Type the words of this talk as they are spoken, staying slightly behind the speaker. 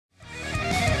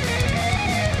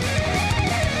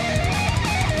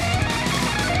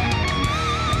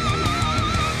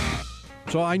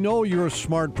So I know you're a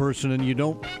smart person and you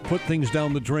don't put things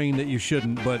down the drain that you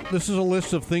shouldn't, but this is a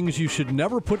list of things you should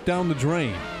never put down the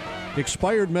drain.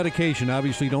 Expired medication,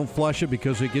 obviously don't flush it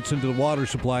because it gets into the water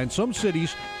supply. And some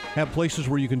cities have places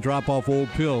where you can drop off old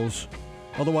pills.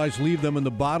 Otherwise, leave them in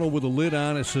the bottle with a lid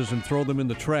on, it says, and throw them in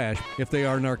the trash. If they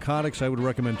are narcotics, I would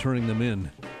recommend turning them in.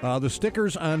 The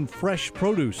stickers on fresh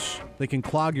produce, they can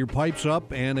clog your pipes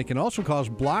up, and they can also cause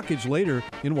blockage later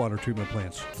in water treatment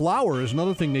plants. Flour is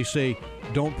another thing they say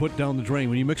don't put down the drain.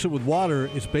 When you mix it with water,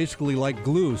 it's basically like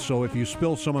glue, so if you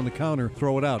spill some on the counter,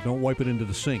 throw it out. Don't wipe it into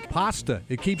the sink. Pasta,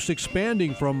 it keeps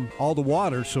expanding from all the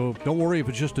water, so don't worry if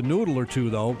it's just a noodle or two,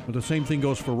 though. But the same thing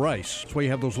goes for rice. That's why you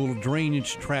have those little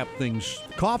drainage trap things.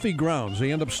 Coffee grounds,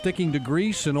 they end up sticking to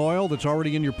grease and oil that's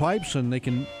already in your pipes, and they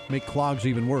can make clogs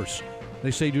even worse. They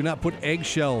say do not put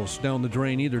eggshells down the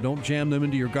drain either. Don't jam them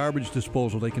into your garbage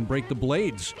disposal. They can break the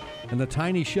blades, and the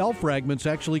tiny shell fragments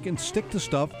actually can stick to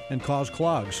stuff and cause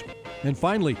clogs. And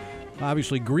finally,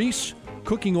 obviously, grease,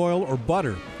 cooking oil, or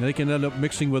butter. They can end up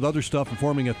mixing with other stuff and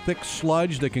forming a thick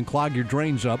sludge that can clog your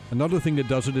drains up. Another thing that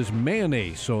does it is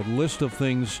mayonnaise. So a list of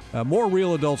things. More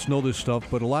real adults know this stuff,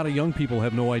 but a lot of young people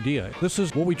have no idea. This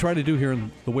is what we try to do here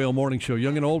in the Whale Morning Show.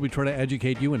 Young and old, we try to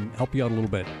educate you and help you out a little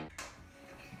bit.